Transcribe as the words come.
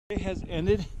Day has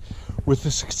ended with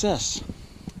a success.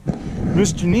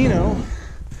 Mr. Nino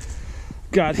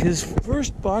got his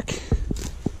first buck,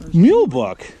 mule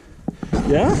buck.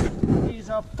 Yeah? He's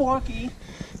a forky.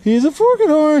 He's a forked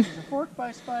horn. He's a fork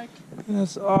by spike.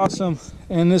 That's awesome.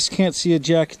 And this can't see a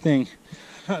jack thing.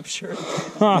 I'm sure.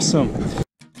 Awesome.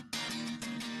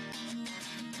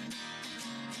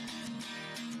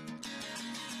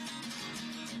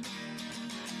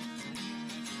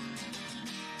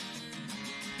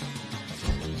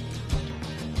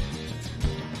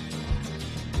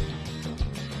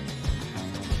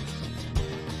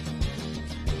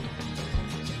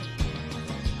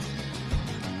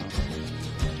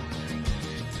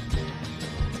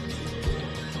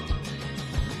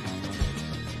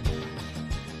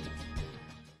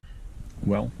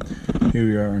 Well, here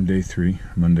we are on day 3,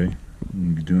 Monday. I'm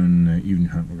going to be doing the evening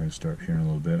hunt. We're going to start here in a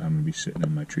little bit. I'm going to be sitting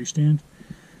in my tree stand.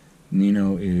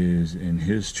 Nino is in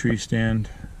his tree stand.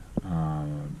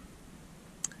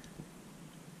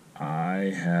 I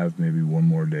have maybe one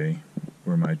more day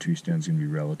where my tree stand's going to be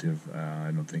relative.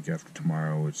 I don't think after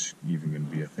tomorrow it's even going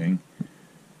to be a thing.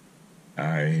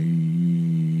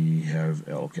 I have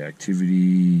elk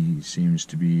activity. Seems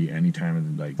to be any time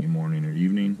of the, like morning or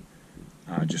evening.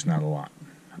 Just not a lot.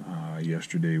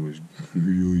 Yesterday was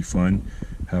really fun,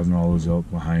 having all those elk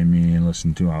behind me and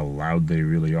listening to how loud they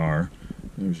really are.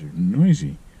 It was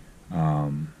noisy.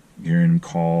 Hearing them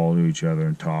call to each other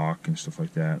and talk and stuff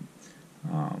like that.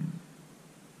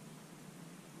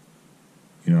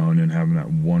 You know, and then having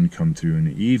that one come through in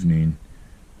the evening,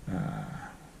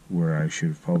 where I should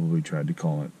have probably tried to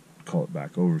call it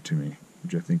back over to me,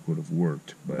 which I think would have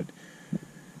worked, but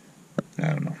I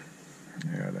don't know.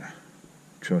 I gotta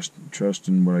trust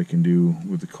in what I can do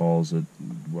with the calls at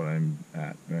what I'm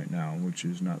at right now, which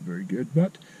is not very good,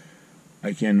 but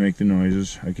I can make the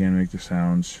noises, I can make the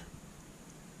sounds.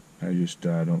 I just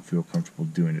don't feel comfortable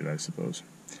doing it, I suppose.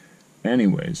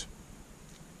 Anyways,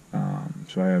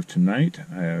 so I have tonight,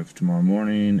 I have tomorrow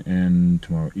morning, and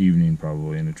tomorrow evening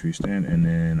probably in the tree stand, and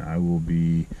then I will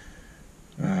be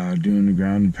doing the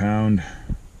ground and pound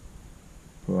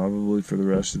probably for the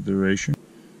rest of the duration.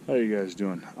 How are you guys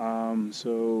doing?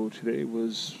 So today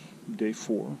was day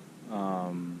 4.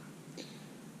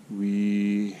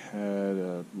 We had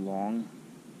a long,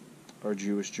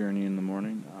 arduous journey in the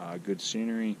morning. Good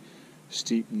scenery,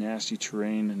 steep, nasty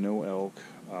terrain, no elk.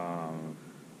 I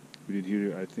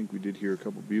think we did hear a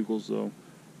couple bugles though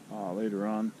later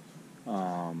on.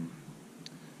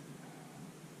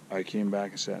 I came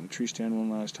back and sat in the tree stand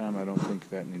one last time. I don't think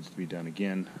that needs to be done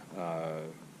again.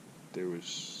 There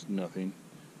was nothing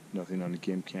on the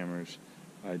game cameras.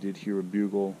 I did hear a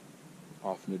bugle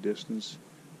off in the distance,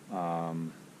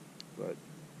 but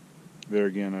there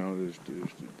again, I know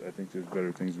I think there's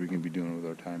better things we can be doing with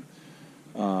our time.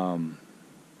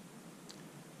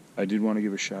 I did want to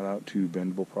give a shout out to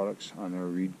Bendable Products on their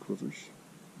reed quivers,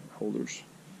 holders,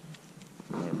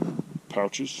 their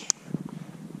pouches,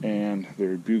 and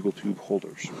their bugle tube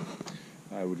holders.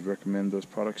 I would recommend those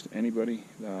products to anybody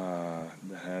that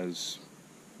has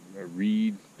a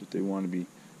reed that they want to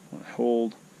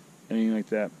hold, anything like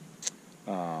that.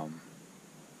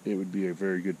 It would be a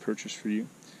very good purchase for you.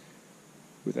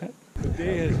 With that,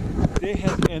 the day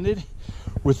has ended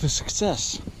with a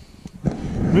success.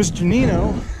 Mr.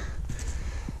 Nino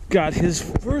got his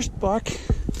first buck,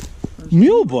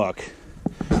 mule buck.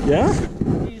 Yeah?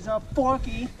 He's a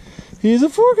forky. He's a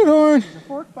forked horn. He's a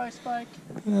fork by spike.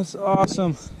 That's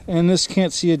awesome. And this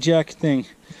can't see a jack thing.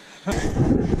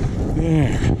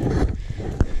 There.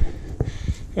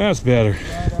 That's better.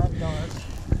 Yeah, that does.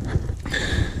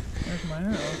 There's my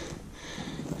arrow.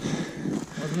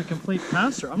 Wasn't a complete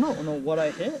passer. I don't know what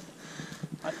I hit.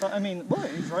 I mean, look,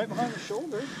 he's right behind the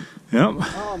shoulder. Yep.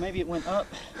 Oh, maybe it went up.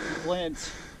 It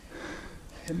glanced.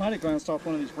 It might have glanced off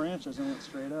one of these branches and went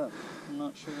straight up. I'm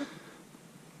not sure. So,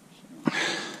 I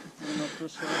don't know if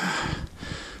this way.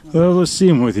 Well, let's see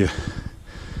him with you.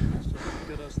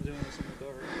 Get us doing this in the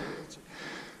dark.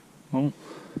 Oh,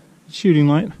 shooting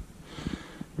light.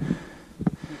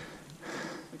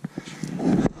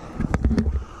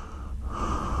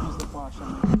 Use the flash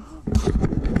on me.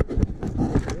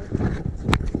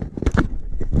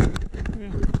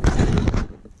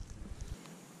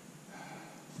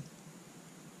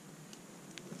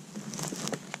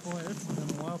 Boy, it's been a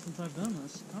while since I've done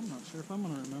this. I'm not sure if I'm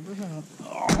going to remember how.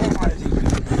 Oh, I think we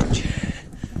can manage.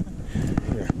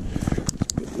 Here,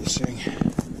 get this thing.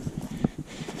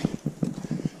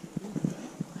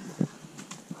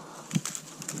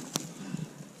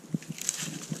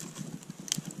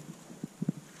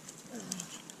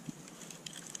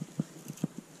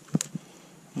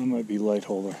 That might be light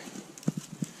holder.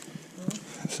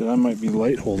 So that might be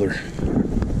light holder.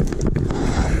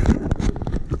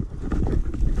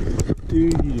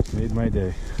 Dude, you just made my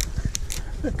day.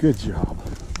 Good job.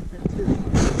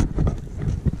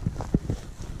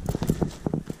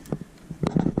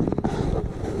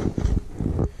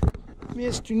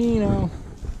 Mr. Nino.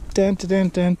 Dun, dun,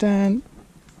 dun, dun.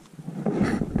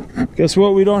 Guess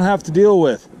what we don't have to deal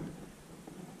with?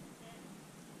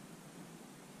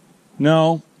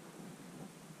 No.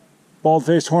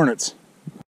 Bald-faced hornets.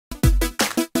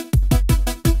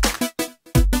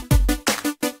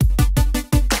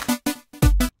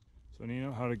 So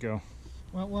Nino, how'd it go?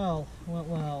 Went well, went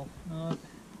well. Not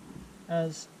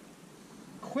as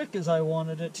quick as I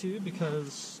wanted it to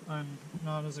because I'm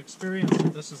not as experienced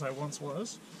at this as I once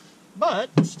was. But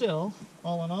still,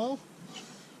 all in all, I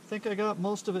think I got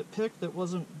most of it picked that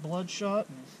wasn't bloodshot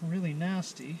and really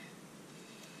nasty.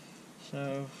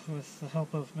 So, with the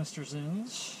help of Mr.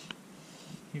 Zins,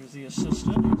 he was the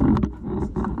assistant.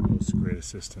 He was a great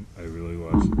assistant. I really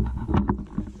was.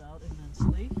 Helped out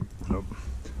immensely. Yep.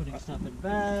 Putting stuff in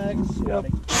bags. Yep.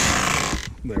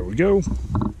 There we go.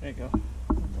 There you go.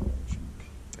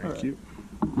 Thank you.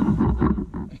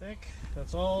 I think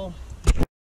that's all.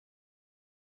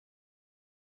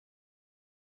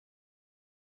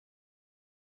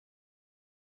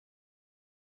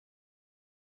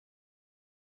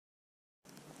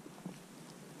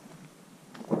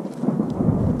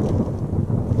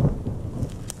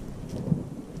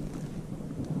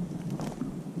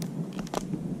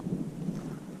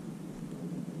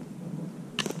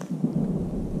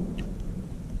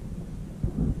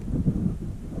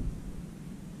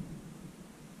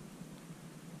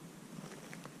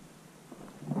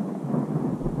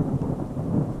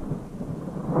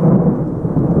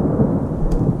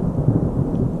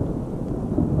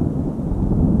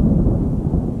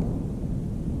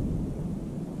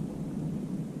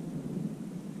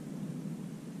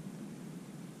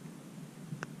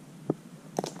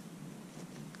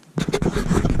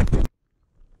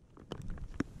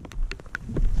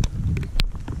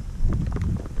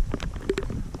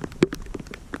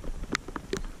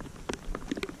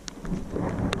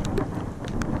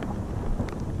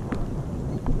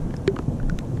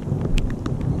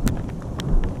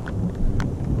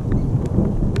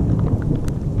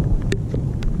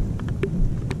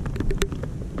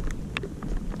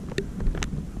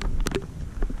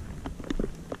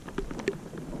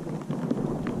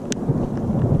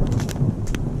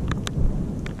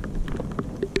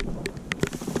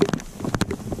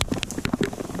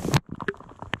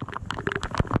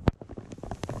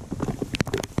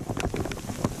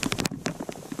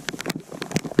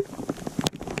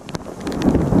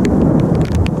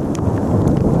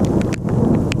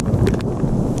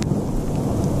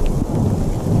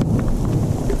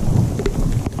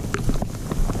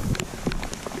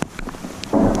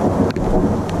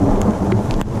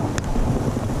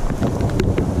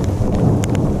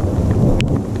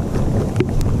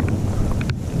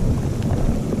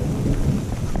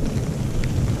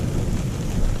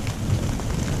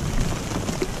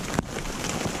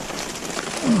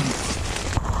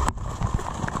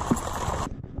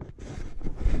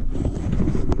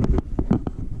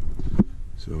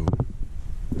 So,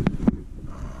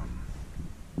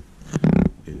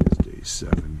 it is day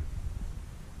 7.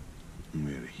 And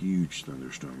we had a huge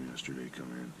thunderstorm yesterday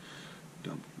come in.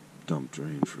 Dumped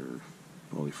rain for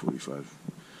probably 45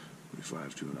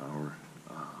 to an hour.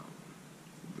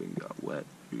 Everything got wet.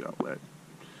 We got wet.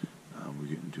 We're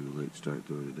getting to a late start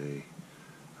though today.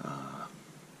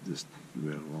 We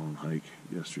had a long hike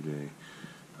yesterday,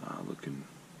 looking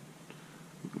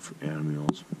for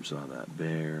animals. We saw that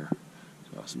bear.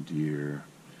 Saw some deer.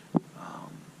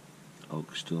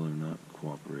 Elk still are not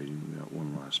cooperating. We got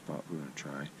one last spot we're going to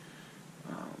try.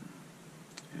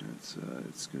 And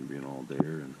it's going to be an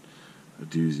all-dayer and a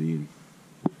doozy. And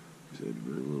we said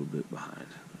we're a little bit behind,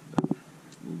 but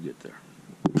we'll get there.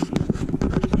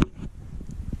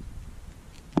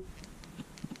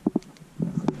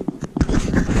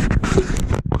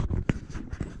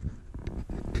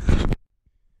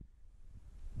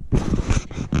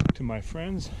 To my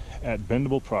friends at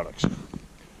Bendable Products,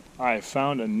 I have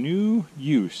found a new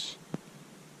use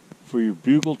for your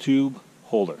bugle tube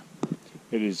holder.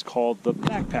 It is called the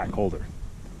backpack holder.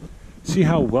 See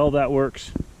how well that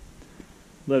works?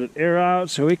 Let it air out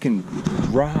so it can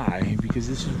dry because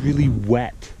this is really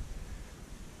wet.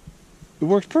 It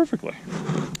works perfectly.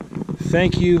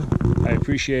 Thank you. I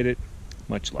appreciate it.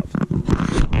 Much love.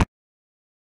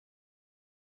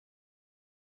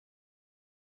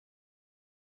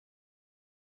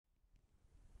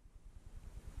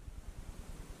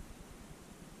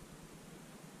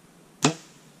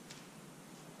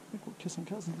 kissing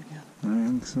cousin again. I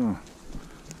think so.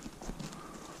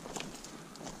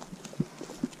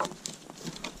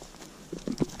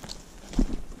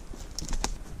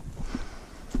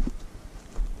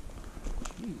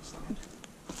 Jeez, dude.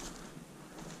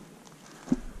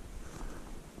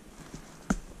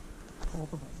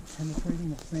 Both of us penetrating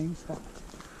the same spot.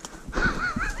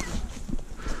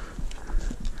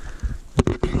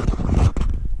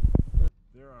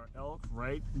 There are elk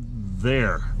right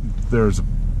there. There's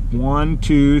 1,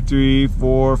 2, 3,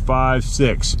 4, 5,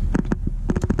 6.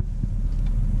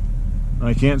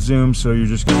 I can't zoom, so you're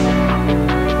just gonna